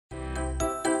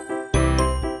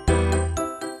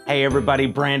Hey everybody,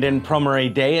 Brandon,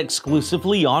 PromoErrday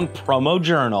exclusively on Promo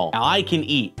Journal. Now I can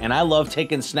eat and I love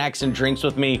taking snacks and drinks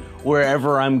with me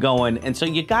wherever I'm going. And so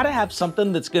you gotta have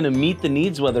something that's gonna meet the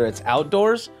needs, whether it's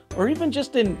outdoors or even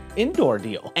just an indoor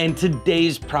deal. And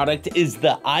today's product is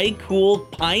the iCOOL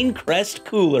Pinecrest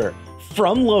cooler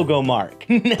from Logomark.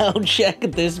 Now check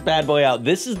this bad boy out.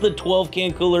 This is the 12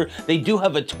 can cooler. They do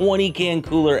have a 20 can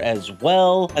cooler as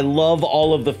well. I love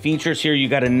all of the features here. You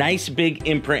got a nice big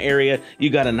imprint area. You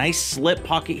got a nice slip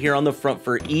pocket here on the front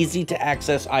for easy to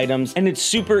access items. And it's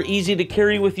super easy to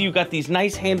carry with you. You got these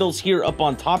nice handles here up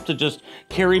on top to just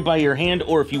carry by your hand,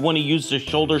 or if you want to use the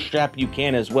shoulder strap, you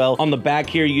can as well. On the back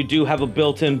here, you do have a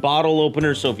built-in bottle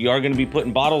opener. So if you are going to be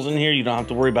putting bottles in here, you don't have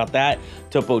to worry about that.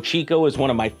 Topo Chico is one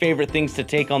of my favorite things to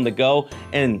take on the go,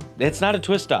 and it's not a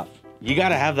twist off. You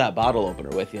gotta have that bottle opener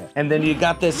with you. And then you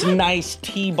got this nice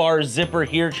T-bar zipper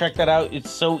here. Check that out. It's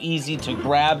so easy to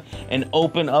grab and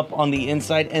open up on the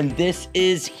inside. And this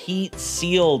is heat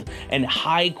sealed and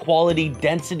high quality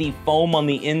density foam on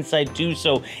the inside too.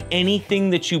 So anything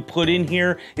that you put in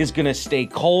here is gonna stay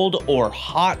cold or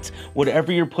hot,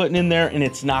 whatever you're putting in there, and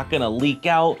it's not gonna leak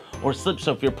out or slip.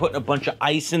 So if you're putting a bunch of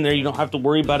ice in there, you don't have to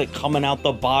worry about it coming out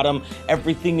the bottom.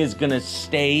 Everything is gonna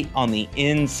stay on the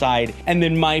inside. And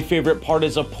then my favorite part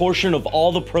is a portion of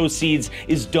all the proceeds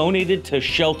is donated to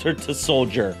Shelter to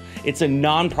Soldier. It's a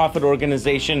nonprofit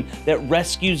organization that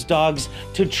rescues dogs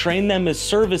to train them as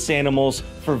service animals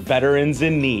for veterans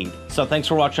in need. So thanks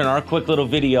for watching our quick little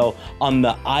video on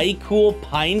the iCOOL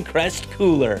Pinecrest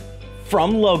cooler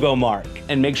from Logomark.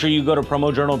 And make sure you go to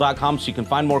promojournal.com so you can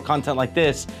find more content like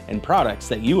this and products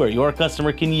that you or your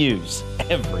customer can use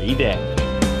every day.